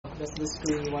Good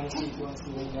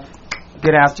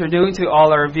afternoon to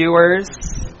all our viewers.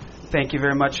 Thank you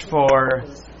very much for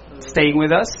staying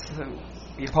with us.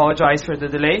 We apologize for the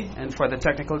delay and for the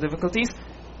technical difficulties.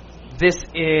 This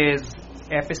is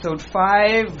episode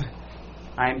 5.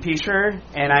 I'm Pisher,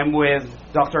 and I'm with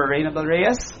Dr. Reinabelle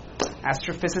Reyes,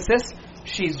 astrophysicist.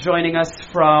 She's joining us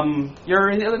from... You're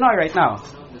in Illinois right now?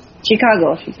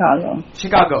 Chicago,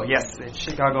 yes. It's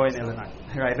Chicago in Illinois.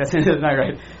 Right, that's in Illinois,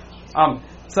 right?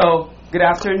 So, good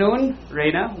afternoon,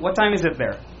 Reina. What time is it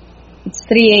there? It's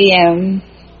 3 a.m.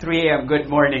 3 a.m. Good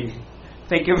morning.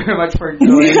 Thank you very much for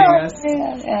joining us.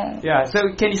 Yeah,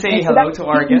 so can you say hello to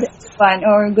our guests? Fun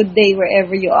or good day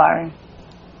wherever you are.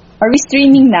 Are we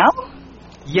streaming now?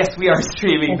 Yes, we are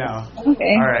streaming now.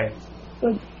 Okay. All right.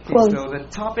 Good. Okay, Cool. so the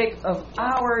topic of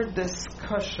our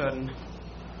discussion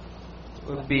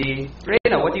would be,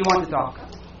 Reina, what do you want to talk?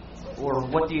 Or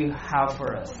what do you have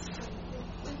for us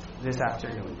this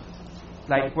afternoon?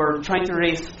 Like, we're trying to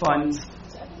raise funds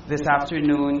this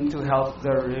afternoon to help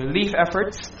the relief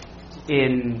efforts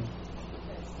in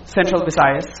Central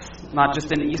Visayas, not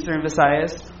just in Eastern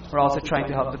Visayas. We're also trying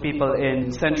to help the people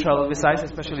in Central Visayas,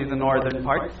 especially the northern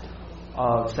part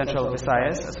of Central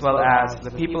Visayas, as well as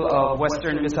the people of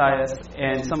Western Visayas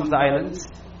and some of the islands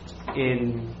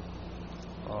in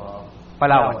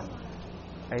Palawan.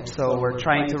 Right, so we're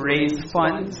trying to raise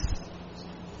funds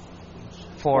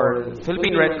for the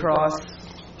Philippine Red Cross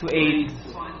to aid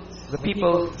the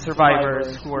people,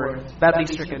 survivors who were badly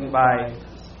affected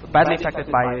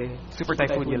by Super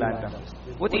Typhoon Yolanda.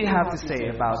 What do you have to say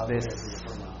about this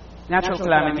natural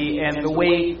calamity and the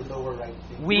way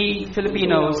we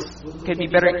Filipinos can be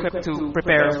better equipped to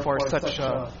prepare for such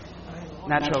a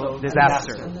natural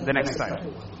disaster the next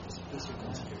time?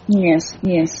 Yes.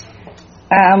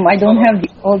 I don't have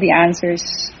all the answers,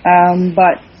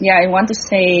 but yeah, I want to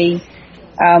say,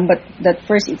 but that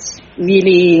first, it's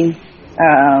really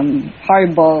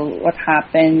horrible what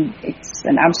happened. It's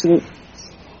an absolute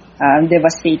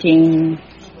devastating,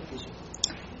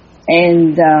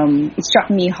 and it struck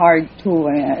me hard too,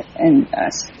 and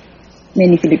as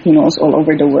many Filipinos all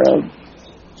over the world.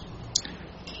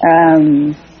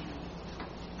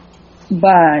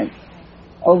 But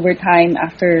over time,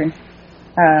 after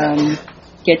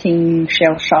getting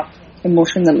shell-shocked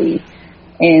emotionally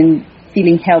and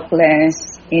feeling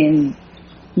helpless and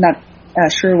not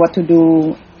sure what to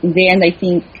do, in the end, I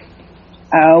think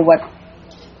what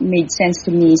made sense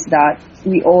to me is that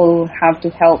we all have to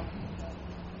help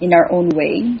in our own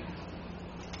way,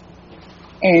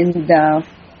 and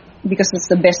because it's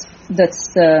the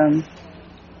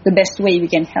best way we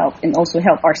can help, and also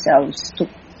help ourselves to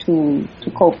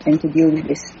cope and to deal with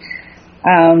this.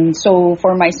 So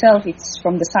for myself, it's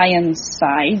from the science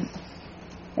side,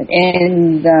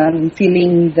 and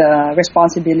feeling the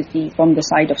responsibility from the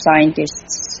side of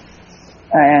scientists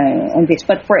on this.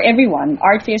 But for everyone,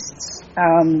 artists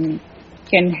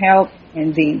can help,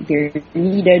 and they're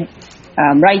needed.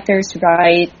 Writers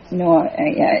write,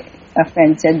 a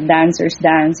friend said dancers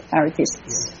dance,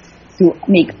 artists to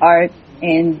make art,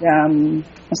 and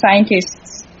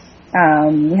scientists,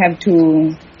 we have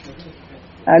to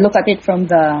look at it from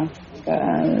the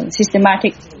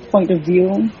systematic point of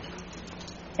view.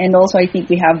 And also, I think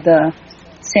we have the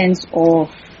sense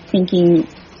of thinking,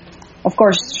 of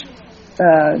course,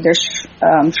 there's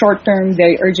short-term,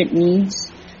 very urgent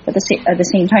needs, but at the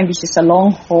same time, this is a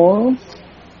long haul,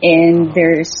 and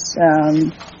there's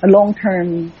a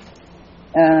long-term,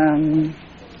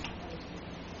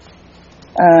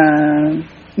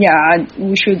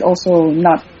 we should also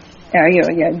not,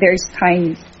 there's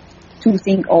time to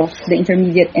think of the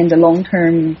intermediate and the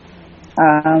long-term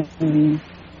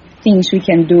things we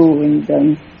can do,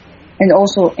 and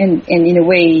also, and in a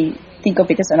way, think of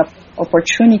it as an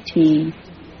opportunity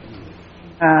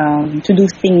to do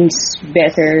things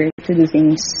better, to do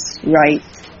things right,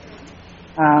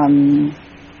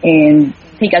 and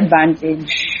take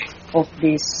advantage of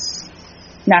this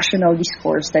national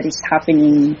discourse that is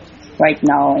happening right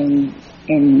now, in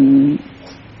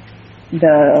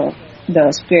the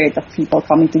spirit of people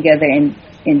coming together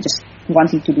and just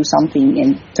wanting to do something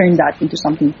and turn that into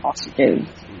something positive,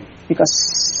 because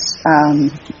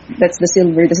that's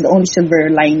the only silver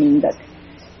lining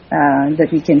that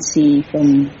we can see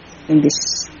from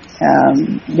this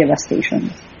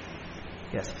devastation.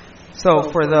 Yes. So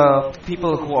for the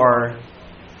people who are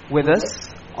with us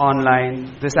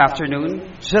online this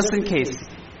afternoon, just in case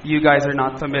you guys are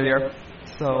not familiar,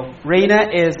 so Reina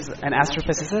is an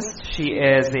astrophysicist. She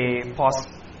is a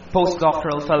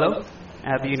postdoctoral fellow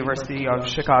at the University of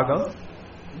Chicago,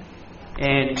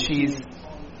 and she's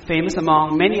famous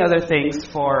among many other things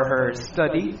for her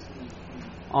study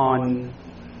on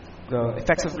the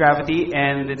effects of gravity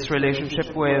and its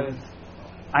relationship with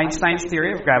Einstein's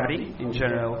theory of gravity in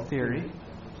general theory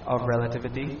of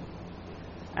relativity,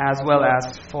 as well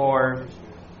as for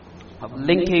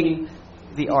linking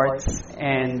the arts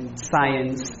and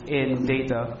science in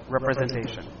data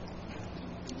representation.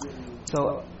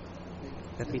 So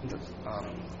let me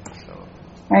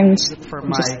I'm look for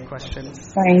my just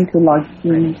questions. trying to log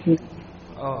in here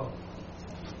Oh,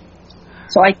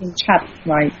 so I can chat,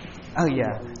 right? oh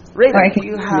yeah. Rita, I do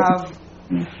you have?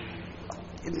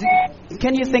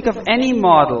 Can you think of any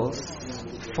models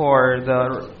for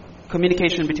the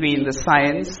communication between the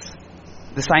scientists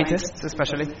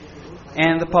especially,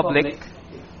 and the public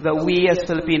that we as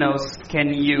Filipinos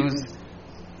can use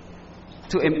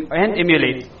to and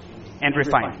emulate and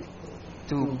refine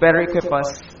to better equip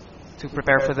us to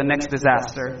prepare for the next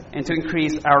disaster and to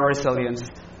increase our resilience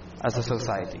as a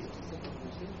society?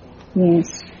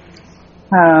 Yes.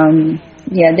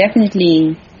 Yeah,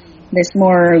 definitely there's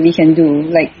more we can do.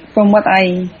 Like from what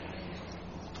I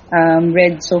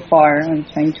read so far, I'm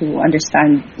trying to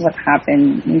understand what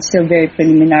happened. It's still very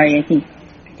preliminary. I think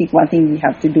one thing we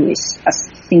have to do is, as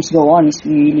things go on, is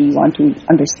we really want to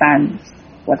understand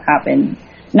what happened.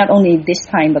 Not only this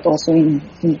time, but also in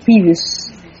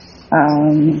previous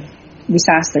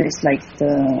disasters like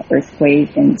the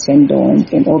earthquake and Sendo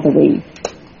and all the way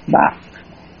back.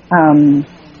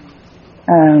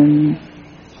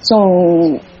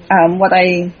 What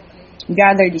I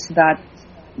gathered is that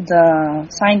the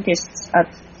scientists at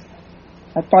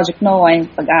Project NOAA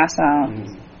and Pag-asa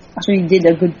actually did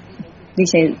a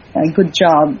good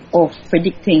job of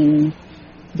predicting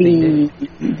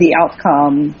the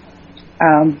outcome,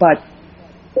 but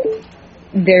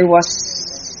there was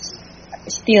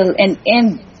still and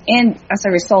as a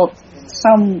result,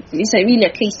 it's really a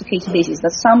case-to-case basis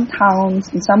that some towns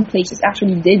in some places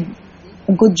actually did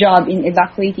a good job in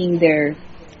evacuating their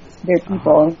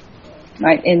people,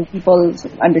 right? And people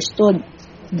understood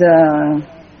the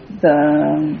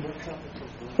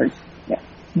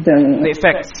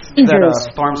effects that a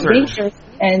storm surge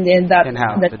and then that can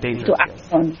have, the dangers, to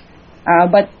act on.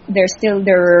 But there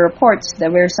were reports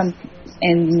that were some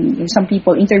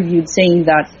people interviewed saying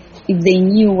that if they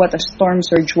knew what a storm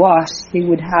surge was, they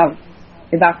would have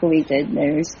evacuated.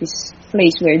 There is this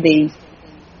place where they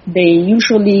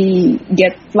usually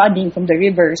get flooding from the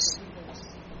rivers,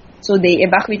 so they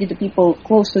evacuated the people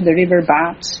close to the river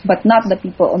banks, but not the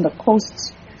people on the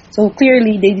coasts. So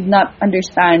clearly, they did not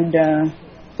understand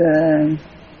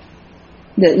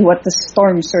what the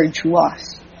storm surge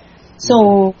was.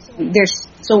 So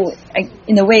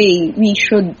in a way, we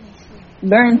should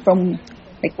learn from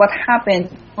like what happened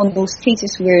on those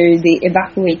cases where they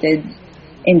evacuated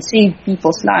and saved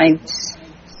people's lives,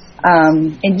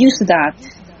 and use that,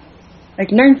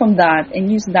 like learn from that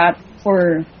and use that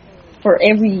for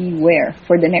everywhere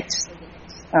for the next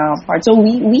part. So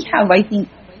we have, I think,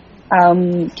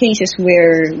 cases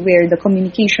where the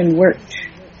communication worked,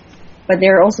 but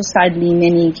there are also sadly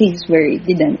many cases where it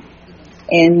didn't.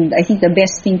 And I think the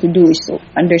best thing to do is to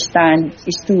understand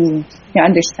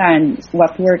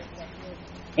what worked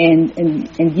and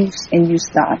use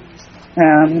that.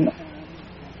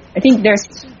 I think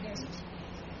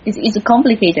it's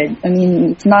complicated. I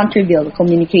mean, it's non-trivial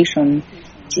communication.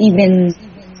 It's even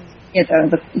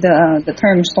the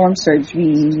term storm surge.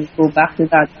 We go back to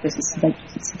that because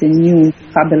it's the new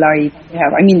vocabulary we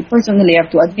have. I mean, personally, I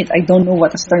have to admit I don't know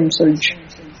what a storm surge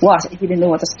was. I didn't know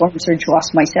what a storm surge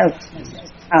was myself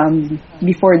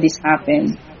before this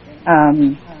happened.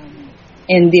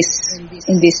 And this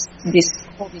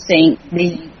saying,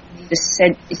 they just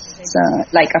said it's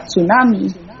like a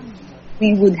tsunami.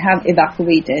 We would have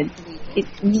evacuated. It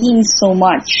means so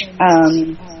much.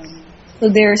 So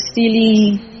there's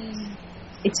really,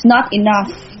 it's not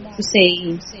enough to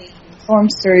say storm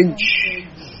surge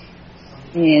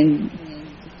and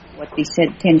what they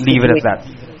said 10 feet leave it away. at that.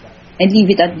 And leave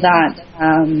it at that.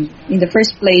 In the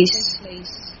first place,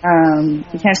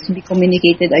 it has to be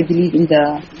communicated, I believe, in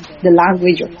the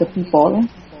language of the people.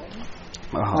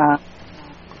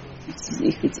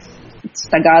 If it's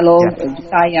Tagalog or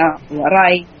Bisaya or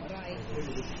Aray.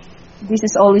 This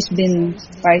has always been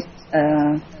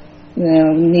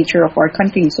nature of our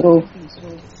country. So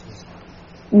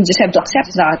we just have to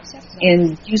accept that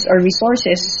and use our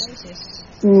resources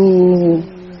to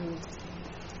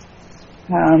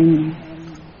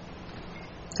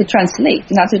translate,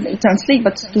 not to translate,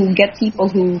 but to get people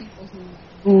who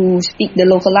speak the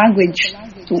local language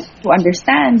to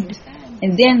understand,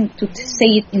 and then to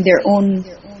say it in their own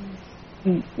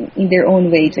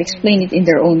way, to explain it in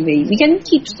their own way. We can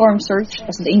keep storm surge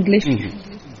as the English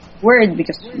word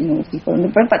because people.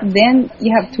 But then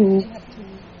you have to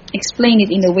explain it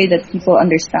in a way that people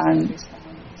understand.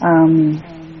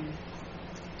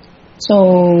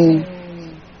 So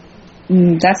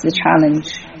that's the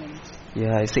challenge.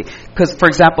 Yeah, I see. Because, for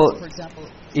example,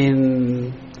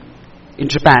 in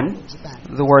Japan,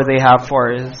 the word they have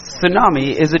for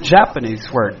tsunami is a Japanese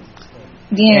word.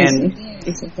 Yes, and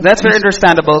that's very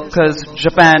understandable because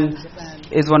Japan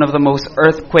is one of the most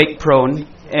earthquake-prone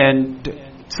and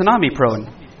tsunami-prone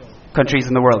countries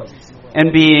in the world.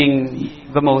 And being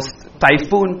the most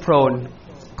typhoon-prone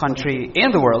country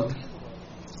in the world,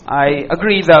 I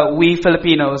agree that we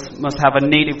Filipinos must have a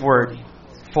native word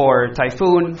for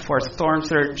typhoon, for storm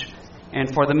surge,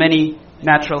 and for the many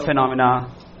natural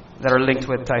phenomena that are linked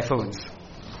with typhoons.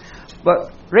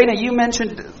 But Reina, you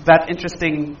mentioned that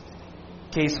interesting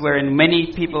case wherein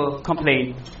many people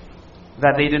complained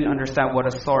that they didn't understand what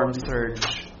a storm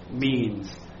surge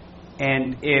means.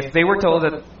 And if they were told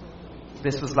that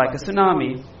this was like a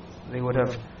tsunami, they would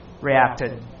have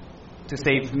reacted to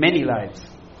save many lives.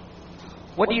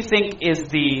 What do you think is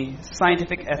the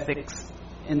scientific ethics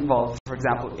involved, for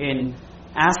example, in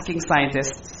asking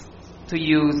scientists to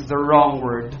use the wrong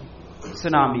word,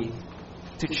 tsunami,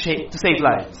 to save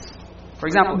lives? For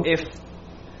example,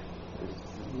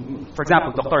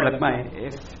 Dr. Lagmay,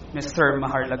 if Mr.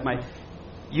 Mahar Lagmay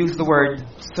used the word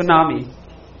tsunami,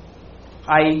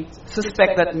 I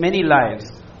suspect that many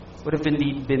lives would have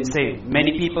indeed been saved.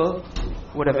 Many people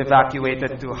would have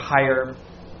evacuated to a higher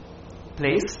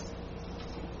place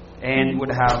and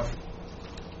would have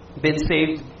been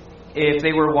saved if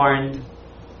they were warned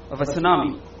of a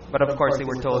tsunami. But of course, they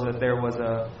were told that there was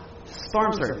a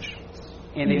storm surge,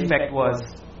 and the effect was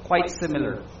quite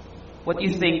similar. What do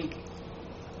you think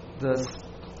does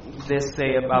this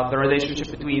say about the relationship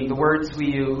between the words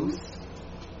we use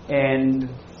and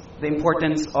the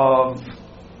importance of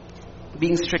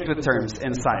being strict with terms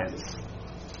in science?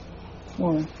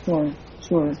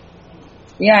 Sure.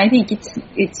 Yeah, I think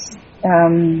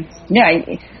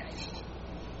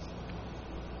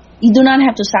you do not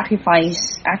have to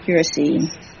sacrifice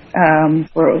accuracy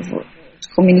for to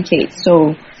communicate.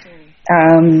 So,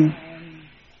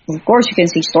 of course, you can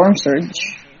say storm surge,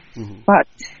 but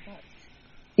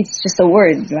it's just a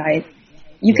word, right?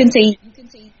 You can say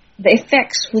the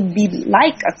effects would be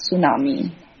like a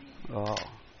tsunami,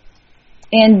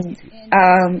 and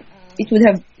it would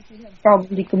have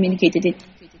probably communicated it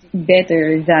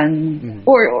better than,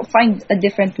 or find a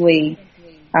different way.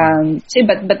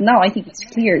 But now I think it's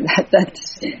clear that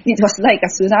it was like a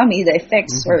tsunami. The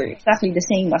effects were exactly the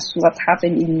same as what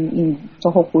happened in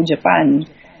Tohoku, Japan,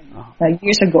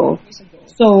 years ago.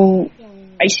 So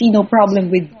I see no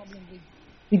problem with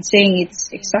saying it's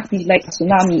exactly like a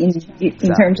tsunami in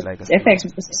terms of its effects,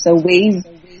 because it's a wave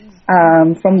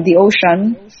from the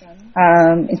ocean.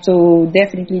 And so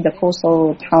definitely the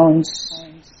coastal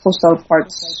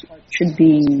parts should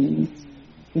be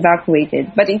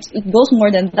evacuated. But it goes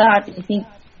more than that. I think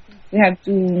we have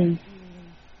to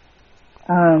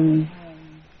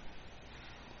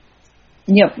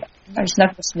it's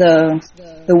not just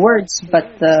the words,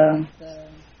 but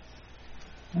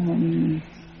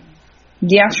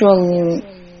the actual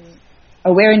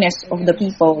awareness of the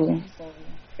people.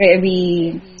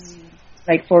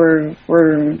 Like for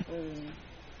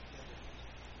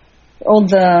all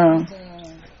the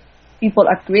people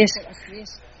at risk,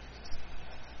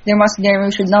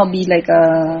 there should now be like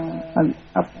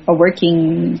a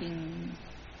working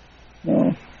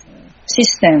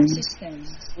system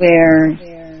where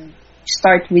you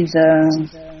start with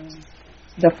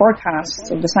the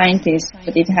forecasts of the scientists,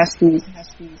 but it has to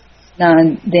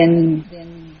then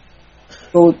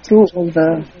go through all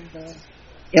the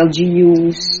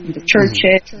LGUs, the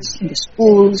churches, the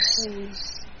schools,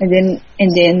 and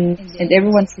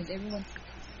everyone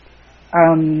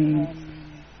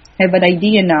have an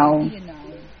idea now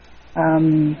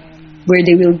where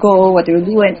they will go, what they will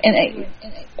do, and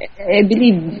I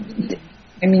believe,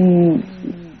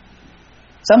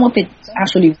 some of it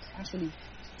actually.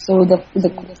 So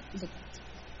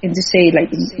and to say,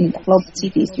 like in club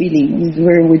cities, really,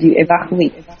 where would you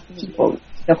evacuate people?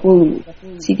 The whole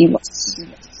city was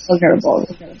vulnerable.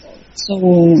 So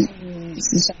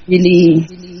it's really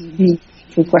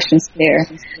two questions there.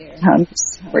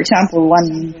 For example,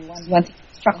 one thing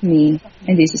struck me,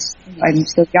 and I'm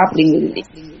still grappling with it,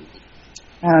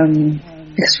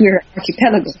 because we're an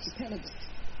archipelago.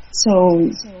 So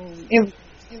if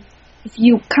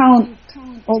you count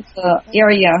all the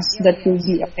areas that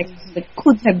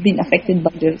could have been affected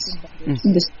by the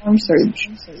storm surge,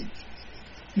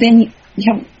 then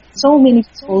you have so many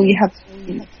people you have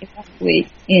to evacuate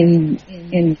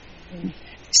in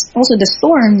also the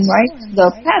storm, right?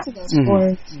 The path of the Mhm.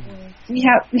 storm.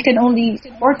 We can only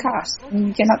forecast.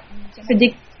 We cannot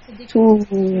predict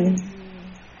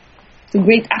to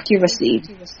great accuracy.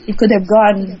 It could have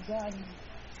gone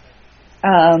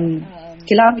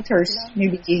kilometers,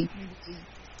 maybe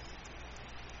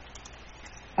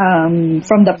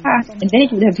from the path, and then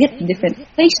it would have hit different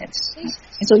places.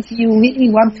 And so, if you really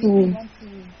want to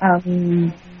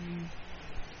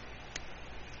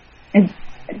and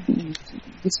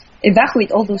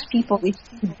evacuate all those people, it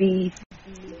would be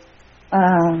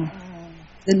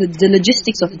the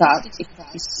logistics of that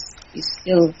is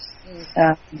still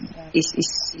is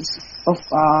of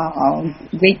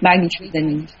great magnitude,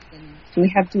 and so we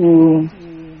have to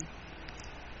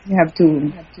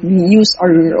use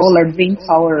all our brain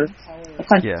power,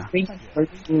 Yeah. brain power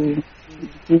to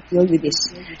deal with this.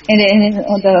 And then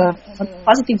on the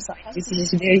positive side, this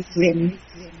is very grim.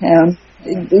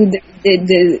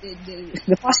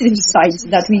 The positive side is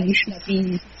that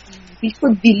we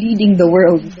could be leading the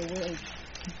world.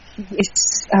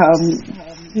 It's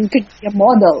we could be a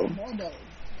model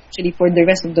actually for the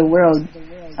rest of the world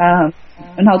on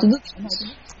how to do this.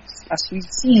 As we've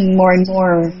seen more and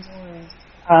more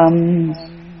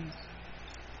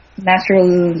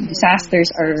natural disasters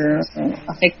are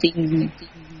affecting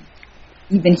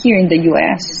even here in the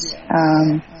U.S.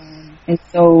 And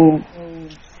so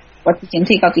what we can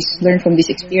take out is learn from this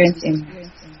experience and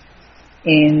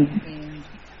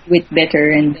do it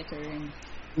better and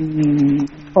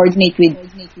coordinate with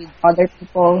other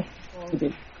people,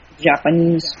 the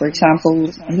Japanese, for example.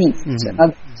 I think it's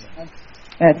another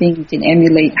thing we can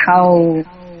emulate how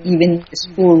even the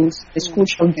school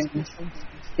children,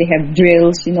 they have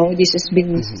drills. This has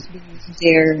been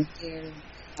their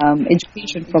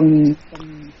education from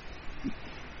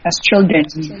as children.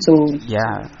 So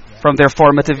Yeah. From their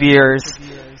formative years,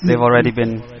 they've already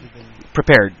been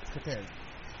prepared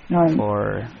um,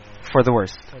 for the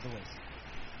worst.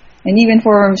 and even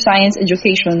for science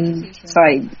education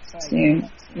side, so,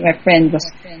 my friend was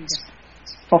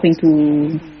talking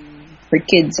to her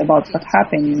kids about what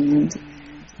happened. And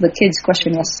the kids'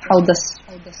 question was how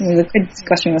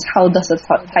does a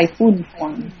typhoon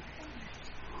form?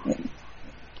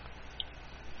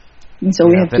 And so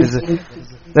we Yeah, have to.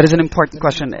 that is an important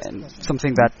question and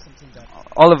something that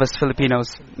all of us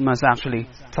Filipinos must actually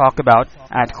talk about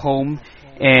at home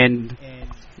and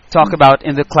talk about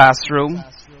in the classroom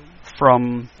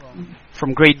from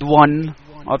grade 1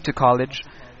 up to college.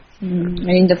 I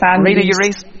mean, the Rita, you families.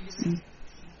 raised.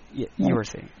 Yeah, you were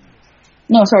saying.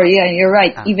 No, sorry. Yeah, you're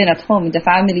right. Ah, Even at home, the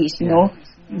families, yeah.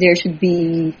 there should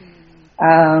be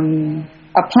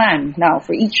a plan now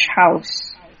for each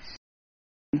house.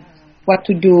 What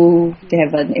to do? They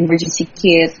have an emergency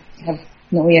kit.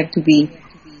 We have to be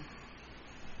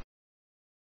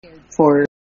for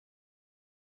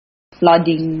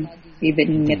flooding, even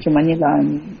in Indeed. Metro Manila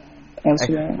and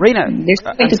elsewhere. Reina, There's a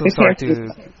way I'm to so sorry prepare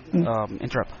for to it.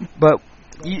 interrupt, but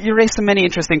you raised so many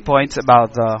interesting points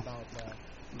about the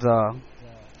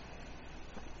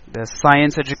the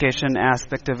science education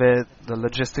aspect of it, the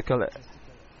logistical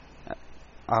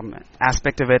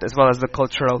aspect of it, as well as the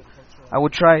cultural. I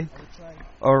would try,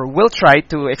 or will try,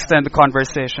 to extend the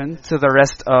conversation to the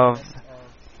rest of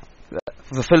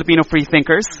the Filipino free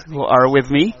thinkers who are with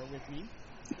me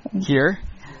here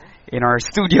in our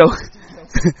studio.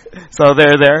 So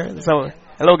they're there. So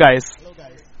hello, guys.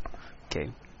 Okay,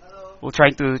 we'll try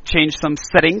to change some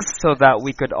settings so that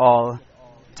we could all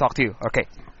talk to you. Okay,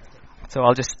 so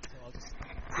I'll just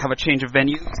have a change of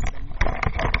venue.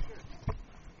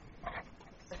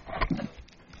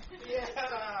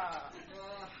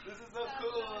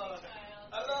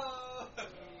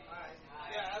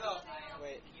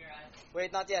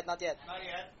 Wait, not yet, not yet. Not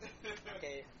yet.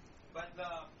 Okay. But the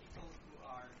people who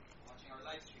are watching our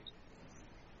live stream.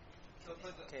 So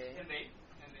for the Okay. can they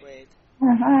Wait.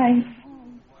 Hi.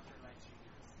 watch our live stream?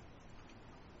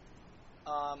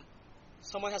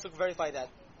 Someone has to verify that.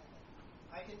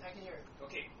 I can hear it.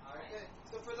 Okay. All right. Good.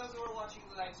 So for those who are watching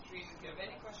the live stream, if you have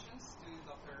any questions to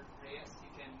Dr. Reyes,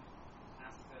 you can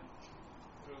ask them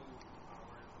through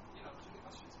our through the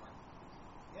questions part.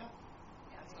 Yeah.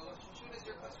 Yeah. So shoot us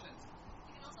your questions.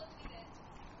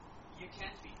 You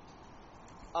can't be.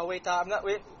 Oh wait, I'm not.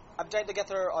 Wait, I'm trying to get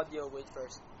her audio. Wait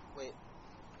first. Wait.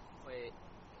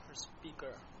 Her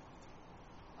speaker.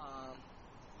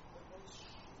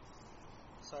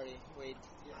 Sorry. Wait.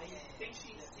 I think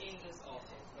she's seeing this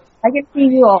also. I can see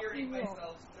you all. Hearing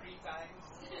myself 3 times.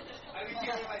 I've been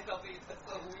hearing myself. That's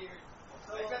so weird.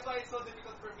 Like, that's why it's so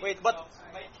difficult for me. Wait, but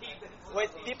my cadence. wait.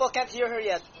 People can't hear her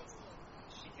yet.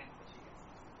 She can, but she can.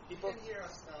 People. Hear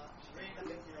us.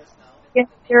 can hear us now. Yes,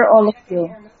 hear all of you.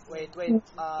 Wait.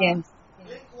 Yes.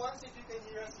 Blink once if you can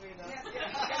hear us, Reina. Yes, you can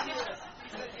hear us. You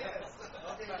said yes.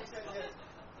 Okay, you said yes.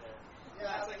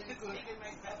 Yeah,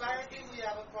 apparently we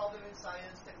have a problem in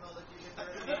science, technology,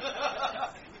 literacy.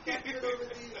 We can't fiddle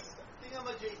with these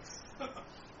thingamajigs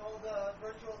called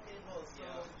virtual cables. So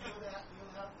you'll have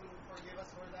to forgive us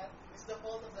for that. It's the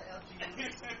fault of the LGUs.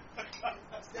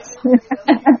 It's definitely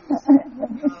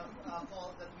LGUs'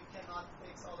 fault that we cannot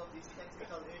fix all of these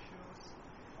technical issues.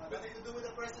 Nothing to do with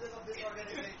the president of this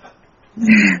organization.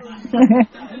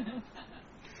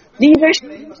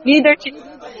 Leadership.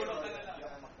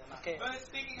 Okay. But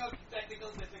speaking of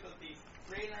technical difficulties,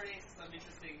 Reina raised some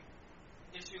interesting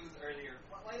issues earlier.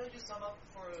 Why don't you sum up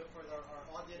for our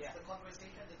audience the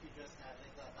conversation that you just had,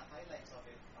 like the highlights of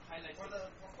it, for the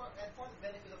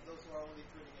benefit of those who are only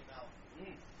tuning in now.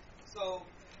 So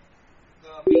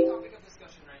the main topic of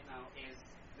discussion right now is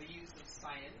the use of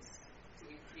science to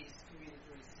increase community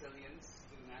resilience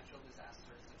to natural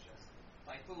disasters such as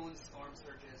typhoons, storm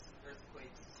surges,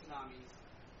 earthquakes, tsunamis,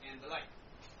 and the like,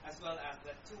 as well as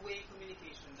the two-way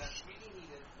communication that's really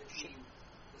needed between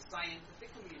the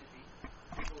scientific community,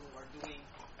 people who are doing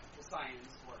the science,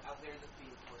 who are out there in the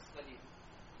field, who are studying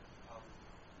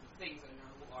the things and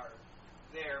who are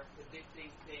there predicting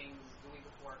things, doing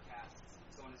the forecasts,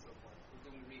 so on and so forth, who are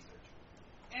doing research,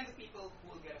 and the people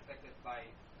who will get affected by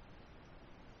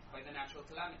the natural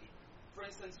calamity. For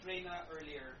instance, Reina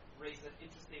earlier raised an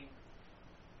interesting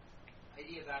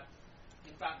idea that,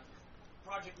 in fact,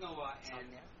 Project Noah and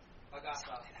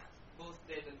Pag-asa both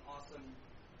did an awesome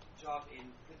job in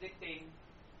predicting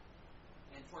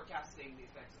and forecasting the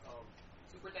effects of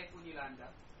Super Typhoon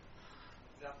Yolanda.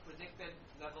 The predicted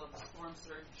level of the storm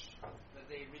surge that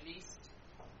they released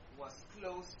was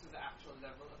close to the actual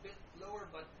level, a bit lower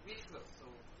but really close, so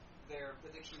their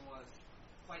prediction was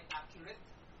quite accurate.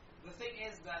 The thing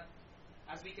is that,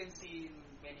 as we can see in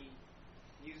many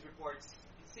news reports,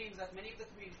 it seems that many of the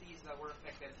communities that were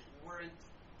affected weren't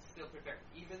still prepared.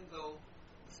 Even though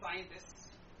the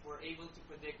scientists were able to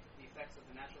predict the effects of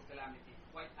the natural calamity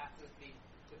quite accurately,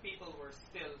 the people were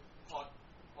still caught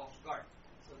off guard.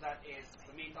 So that is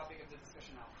the main topic of the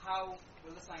discussion now. How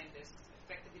will the scientists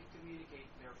effectively communicate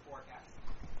their forecasts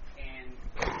and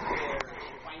their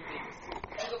findings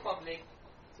to the public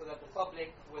so that the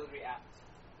public will react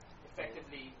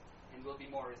effectively and will be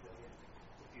more resilient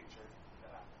to future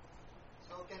calamities?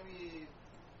 So can we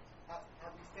have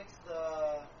we fixed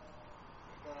the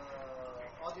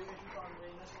audio issues on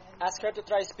Reina's end? Ask her to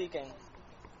try speaking.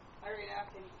 Hi, Reina.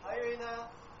 Hi,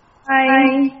 Reina. Hi.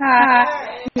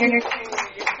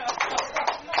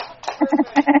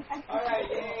 Alright,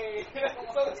 yay.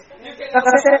 So you can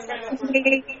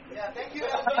Yeah, thank you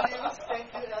LGUs. Thank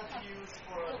you LGUs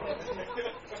for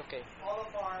okay. all of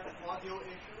our audio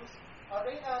issues.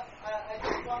 Reina, I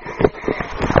just want to say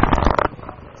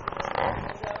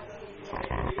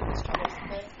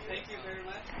Thank you very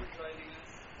much for joining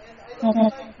us. and I'd also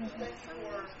like to thank you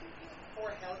for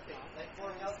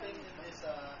helping in this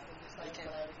time of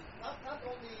calamity. Not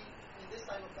only in this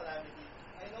time of calamity.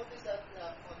 I noticed that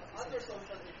on other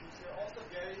social issues, you're also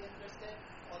very interested.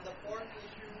 On the porn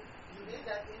issue, you made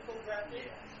that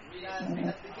infographic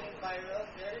that became viral.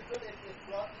 Very good. It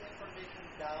brought the information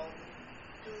down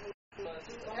to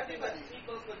everybody.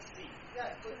 People could see.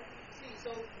 Yeah, could see.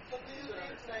 So do you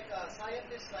think like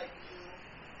scientists like you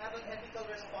have an ethical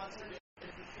responsibility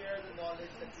to share the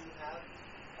knowledge that you have,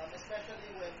 especially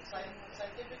when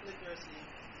scientific literacy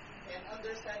and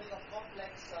understanding of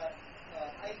complex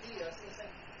ideas is at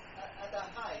a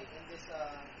high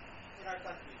in our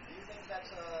country? Do you think that's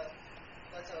a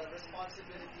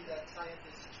responsibility that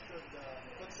scientists should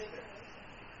consider?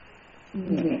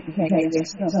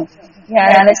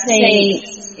 Yeah, let's say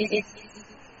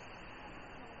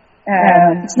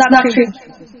it's not true.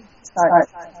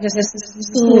 Just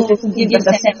to give us a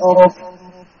sense of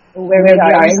where we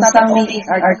are. It's not only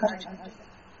our country.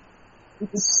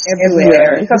 It's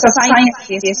everywhere. Because of scientists,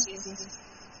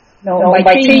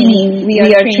 by training, we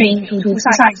are trained to do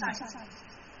science.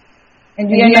 And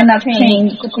we are not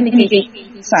trained to communicate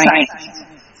science.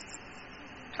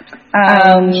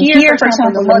 Here, for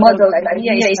example, the model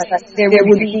idea is that there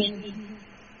would be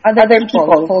other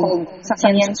people called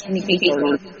science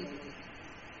communicators,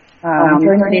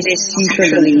 journalists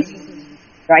usually,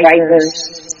 writers,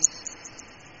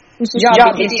 whose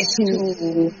job is to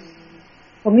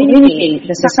communicate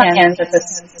the science, the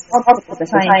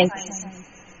science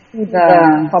to the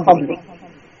public,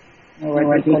 or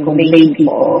what we call lay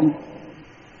people.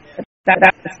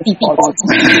 That's people.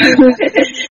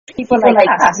 People like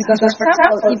us, because for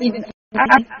example, even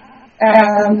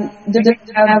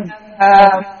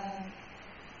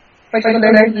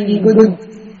particularly good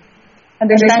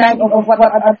understanding of what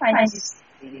other science is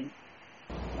doing.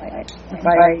 By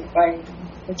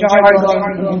the jargon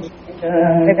and the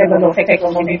level of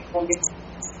economic.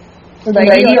 So the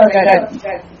idea that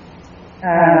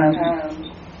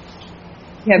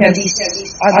you have these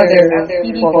other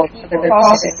people, other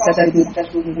processes that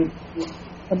will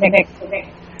connect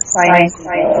science.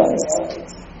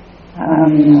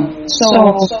 So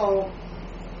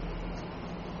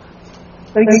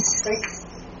it's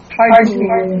hard to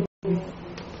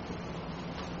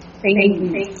say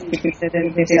because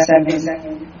this is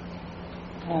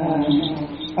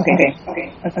okay.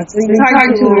 So it's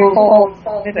hard to recall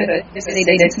this is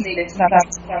not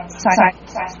science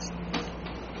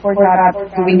for not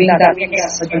doing that.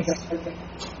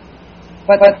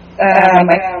 But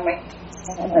my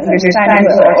understanding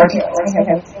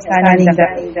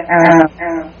that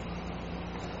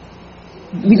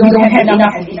we don't have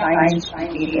enough science.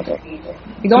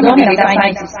 We don't have enough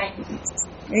scientists.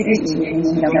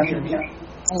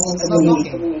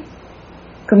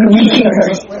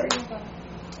 Communicators.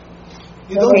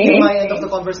 You don't hear my end of the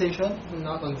conversation?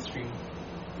 Not on the stream.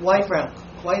 Why, Frank?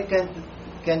 Why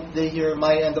can't they hear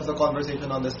my end of the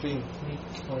conversation on the stream?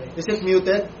 Is it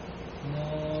muted?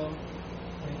 No.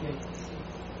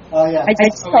 Oh yeah. I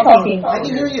just talking. I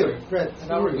can hear you. Great.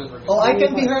 Now we're good. Oh, I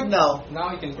can be heard now. Now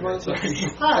we can hear it. Sorry.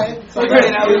 Hi. Sorry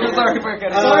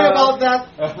about that.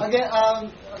 Again,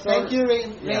 thank you,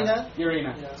 Reina. You're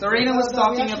Reina. So Reina was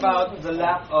talking about the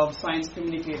lack of science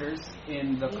communicators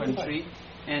in the country,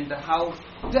 and how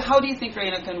do you think,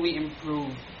 Reina, can we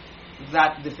improve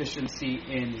that deficiency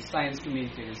in science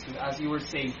communicators? Because as you were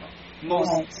saying,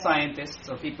 most scientists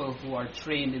or people who are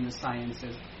trained in the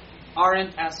sciences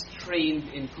aren't as trained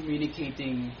in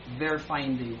communicating their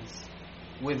findings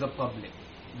with the public.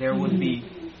 There would be,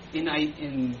 in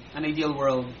an ideal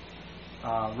world,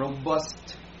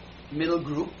 robust middle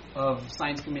group of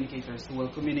science communicators who will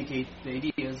communicate the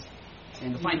ideas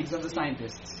and the findings of the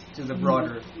scientists to the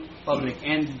broader public.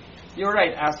 And you're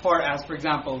right, as far as, for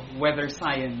example, weather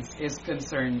science is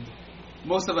concerned,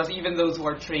 most of us, even those who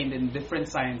are trained in different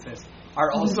sciences,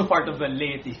 are also part of the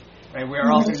laity. Right? We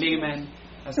are also laymen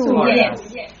as far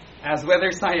as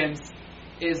weather science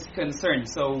is concerned.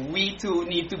 So we too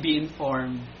need to be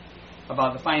informed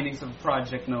about the findings of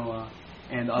Project NOAA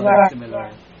and other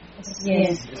similar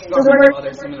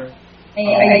other similar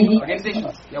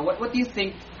organizations. Yeah, what do you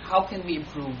think? How can we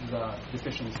improve the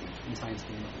deficiency in science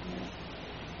communication?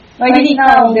 I think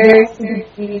now there should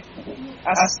be,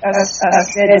 as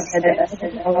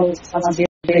said, our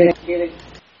responsibility.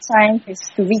 Scientists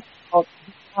to reach out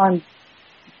beyond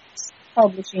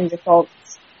publishing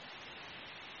results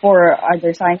for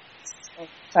other scientists or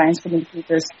science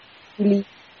communicators, really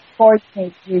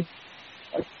coordinate with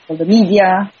the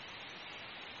media,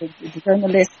 with the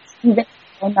journalists, even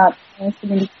though not science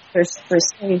communicators per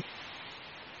se.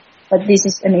 But this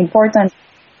is an important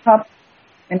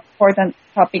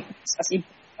topic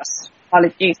as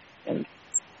politics.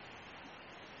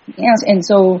 Yes, and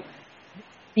so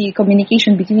the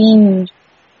communication between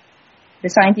the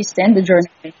scientists and the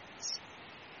journalists,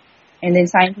 and then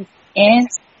scientists and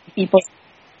people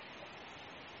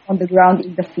on the ground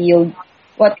in the field,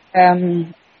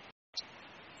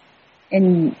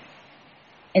 and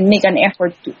make an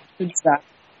effort to do that.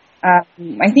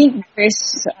 I think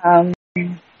there's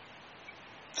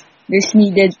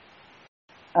needed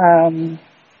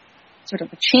sort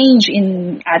of a change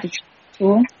in attitude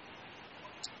too.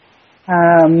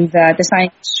 That the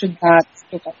scientist should not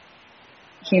look at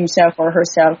himself or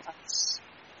herself as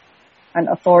an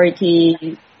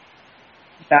authority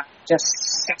that just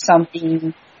says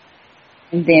something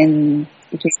and then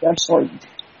it will be absorbed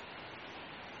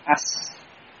as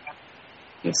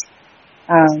yes.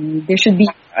 There should be,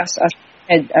 as I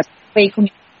said, a way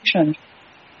communication.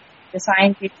 The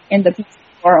scientists and the people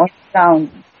who are on the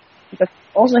ground, because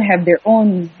they also have their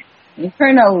own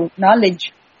internal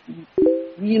knowledge,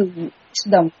 real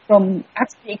wisdom from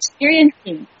actually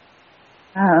experiencing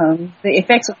the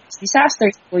effects of these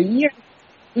disasters for years,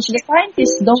 which the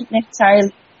scientists don't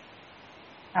necessarily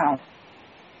have.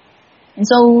 And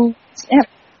so,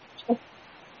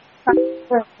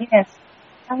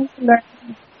 trying to learn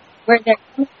where they're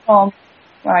coming from,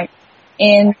 right?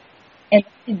 And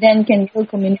then can real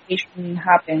communication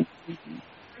happen.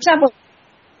 For example,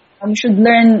 we should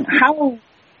learn how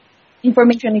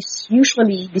information is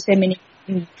usually disseminated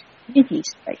in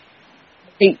communities. Like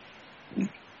they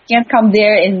can't come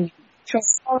there and show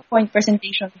PowerPoint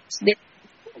presentations. They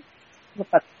look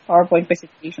at PowerPoint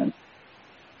presentations.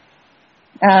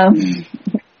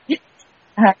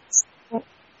 So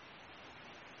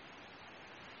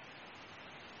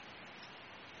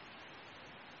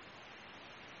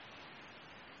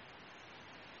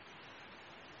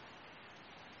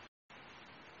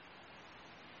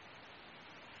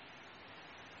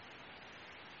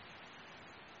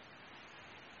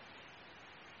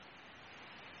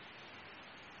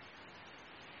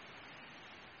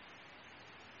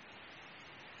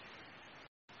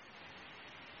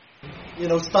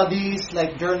studies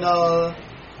like journals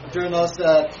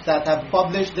that have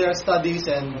published their studies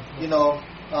and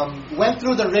went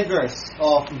through the rigors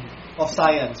of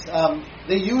science.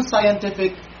 They use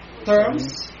scientific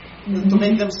terms to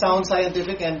make them sound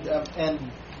scientific and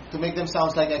to make them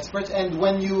sound like experts. And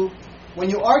when you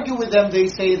argue with them, they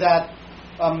say that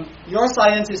your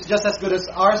science is just as good as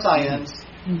our science,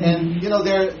 and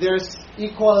there's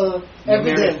equal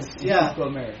evidence,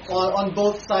 equal merit on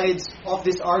both sides of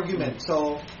this argument.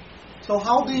 So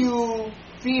how do you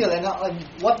feel, and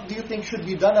what do you think should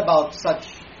be done about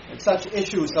such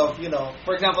issues of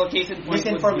for example, case in point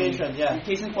misinformation?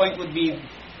 Case in point would be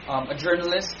a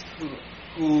journalist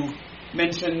who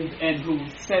mentioned and who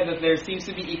said that there seems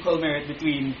to be equal merit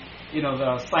between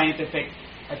the scientific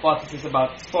hypothesis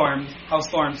about how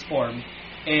storms form,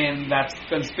 and that's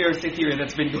conspiracy theory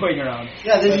that's been going around.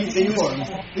 Yeah, they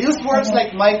use words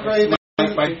like microwave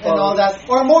and all that.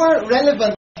 Or more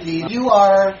relevantly, you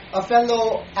are a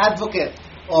fellow advocate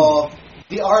of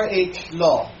the RH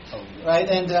law, right?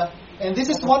 And this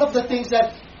is one of the things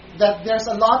that there's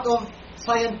a lot of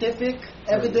scientific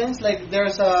evidence. Like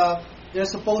there's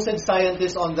supposed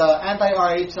scientists on the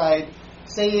anti-RH side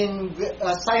saying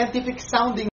scientific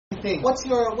sounding thing. What's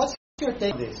your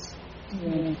take on this?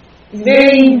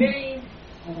 Very.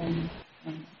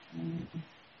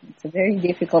 It's a very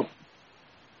difficult.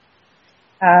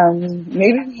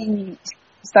 Maybe we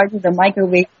start with the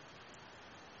microwave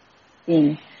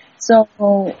thing. So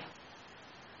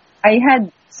I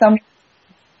had some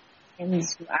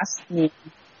friends who asked me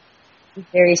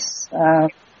if there is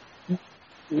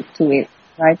to it,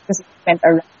 right? Because it went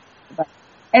around.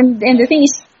 And the thing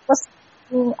is, it was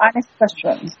two honest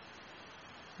questions.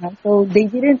 So they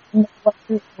didn't know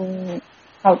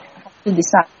how to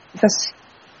decide, because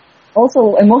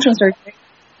also emotions are very,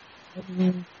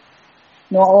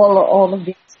 all of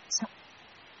this.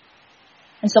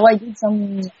 And so I did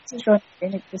some research,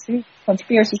 and it was really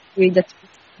conspiracy theory that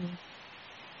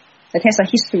has a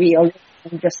history already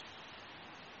and just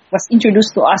was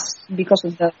introduced to us because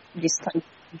of this type.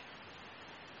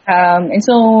 And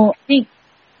so I think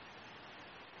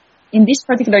in this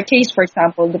particular case, for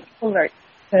example, the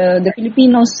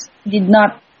Filipinos did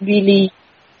not really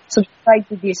subscribe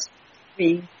to this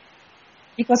theory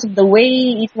because of the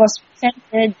way it was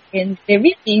presented, and they're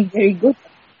really very good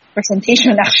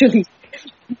presentation actually.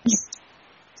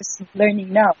 Just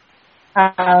learning now.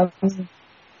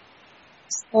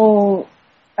 So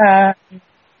I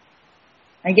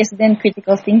guess then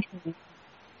critical thinking,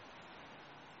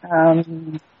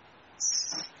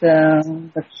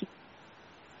 the key,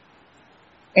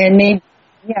 and maybe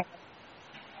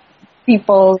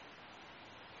people.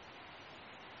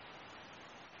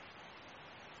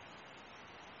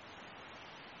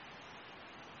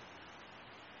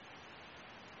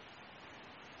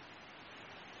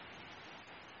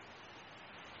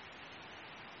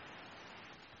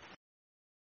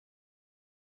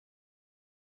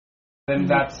 Then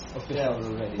that's official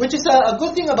already. Which is a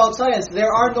good thing about science.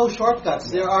 There are no shortcuts.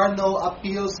 There are no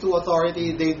appeals to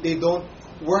authority. They don't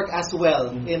work as well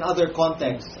in other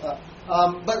contexts. But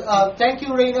thank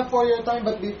you, Reina, for your time.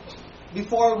 But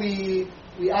before we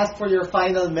ask for your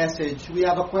final message, we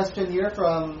have a question here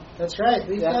from... That's right.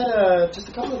 We've got just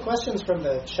a couple of questions from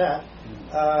the chat.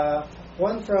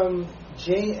 One from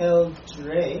J.L.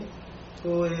 Dre,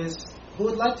 who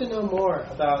would like to know more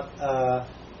about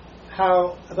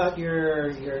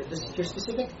your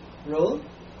specific role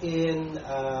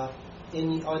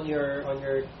on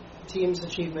your team's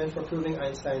achievement for proving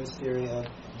Einstein's theory of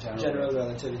general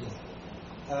relativity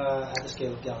at the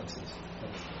scale of galaxies.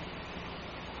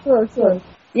 Sure.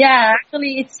 Yeah,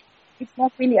 actually, it's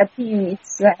not really a team.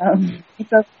 It's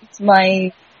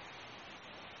my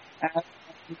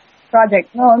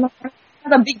project. No, not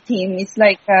a big team. It's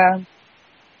like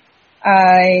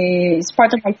it's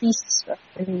part of my thesis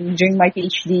during my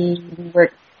PhD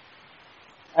work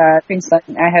at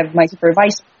Princeton. I have my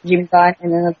supervisor, Jim Dunn,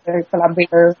 and another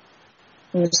collaborator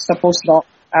who's a postdoc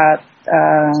at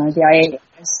the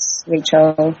IAS,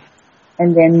 Rachel,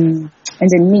 and then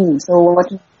me. So what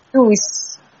we do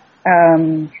is,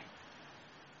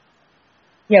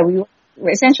 we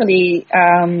essentially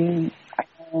I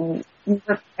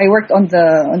worked on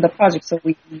the project, so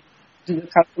we do the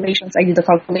calculations. I do the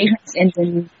calculations, and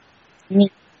then we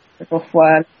meet sort of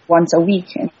once a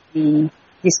week, and we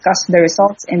discuss the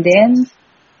results, and then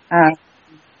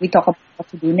we talk about what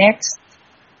to do next,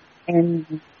 and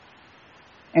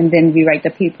then we write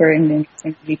the paper, and then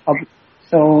we publish.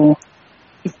 So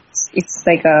it's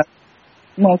like a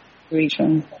small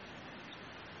operation.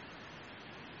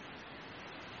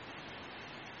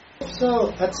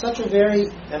 So, at such a very,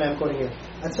 and I'm quoting here,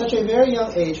 at such a very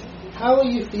young age, how will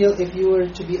you feel if you were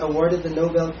to be awarded the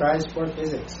Nobel Prize for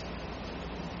Physics?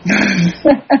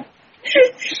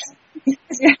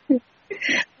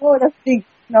 Oh, that's big,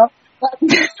 no? But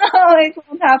no, it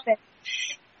won't happen.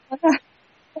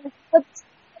 But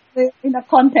in a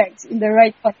context, in the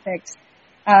right context.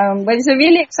 But it's a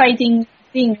really exciting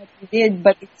thing that we did,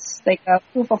 but it's like a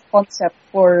proof of concept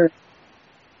for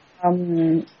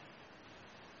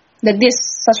that this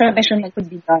such a measurement could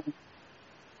be done.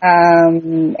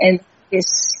 And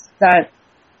is that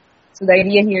so the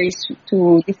idea here is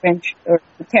to differentiate or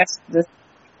to test the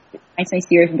Einstein's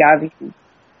theory of gravity.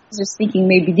 Just thinking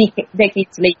maybe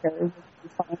decades later we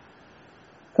find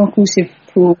conclusive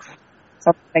proof,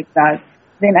 something like that.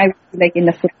 Then I would be like in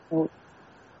the footnote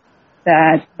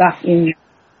that back in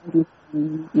we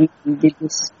did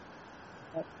this.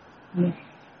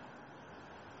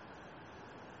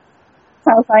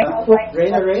 Sounds like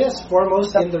Reinabelle Reyes,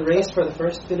 foremost in the race for the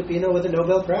first Filipino with a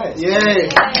Nobel Prize. Yay!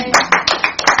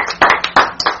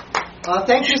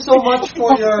 Thank you so much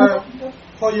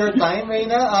for your time,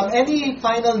 Reina. Any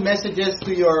final messages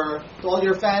to all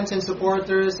your fans and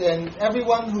supporters and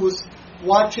everyone who's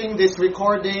watching this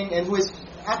recording and who is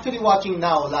actually watching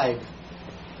now live?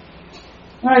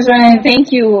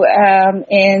 Thank you,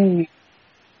 and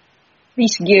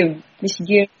please give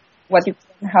what you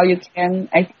can, how you can.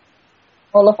 I think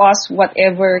all of us,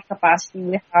 whatever capacity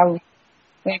we have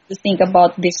to think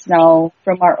about this now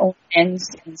from our own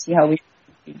ends and see how we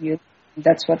contribute.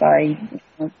 That's what I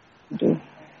want to do.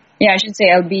 Yeah, I should say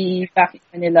I'll be back in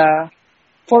Manila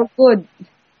for good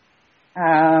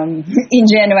in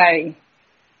January.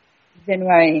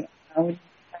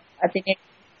 I think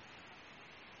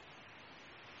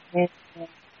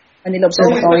Manila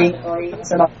Observatory.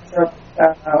 It's a lot of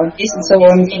this, and so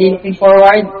I'm really looking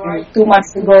forward. 2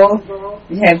 months to go.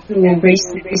 We have to embrace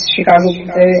this Chicago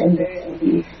winter and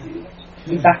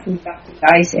be back to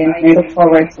guys, and I look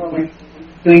forward to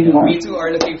doing more. We too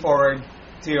are looking forward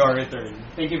to your return.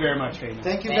 Thank you very much, Reina.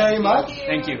 Thank you very much.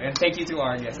 Thank you, and thank you to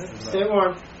our guests as well. Stay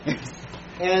warm.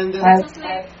 And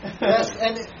yes,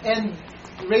 and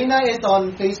Reina is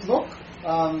on Facebook.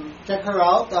 Check her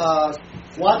out.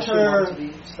 Watch her. To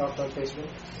be stalked on Facebook.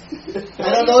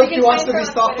 I don't know if she wants to be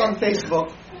stalked on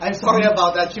Facebook. I'm sorry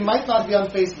about that. She might not be on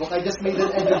Facebook. I just made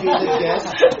an educated guess.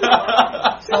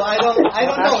 So I don't know.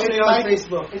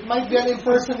 It might be an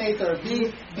impersonator.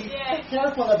 Be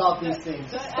careful about these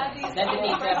things.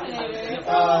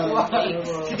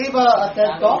 She gave a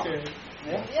TED talk.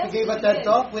 Yeah. She gave a TED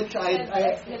talk, which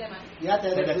TEDx Diliman. That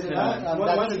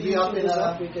should be up in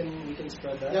we can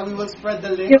spread that. Yeah, we will spread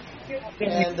the link.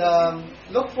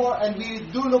 And we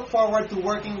do look forward to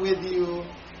working with you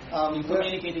in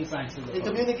communicating science to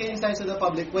the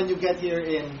public when you get here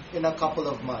in a couple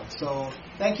of months. So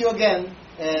thank you again,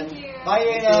 and bye,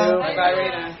 Reina. Bye,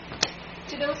 Reina.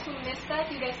 To those who missed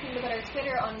that, you guys can look at our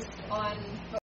Twitter on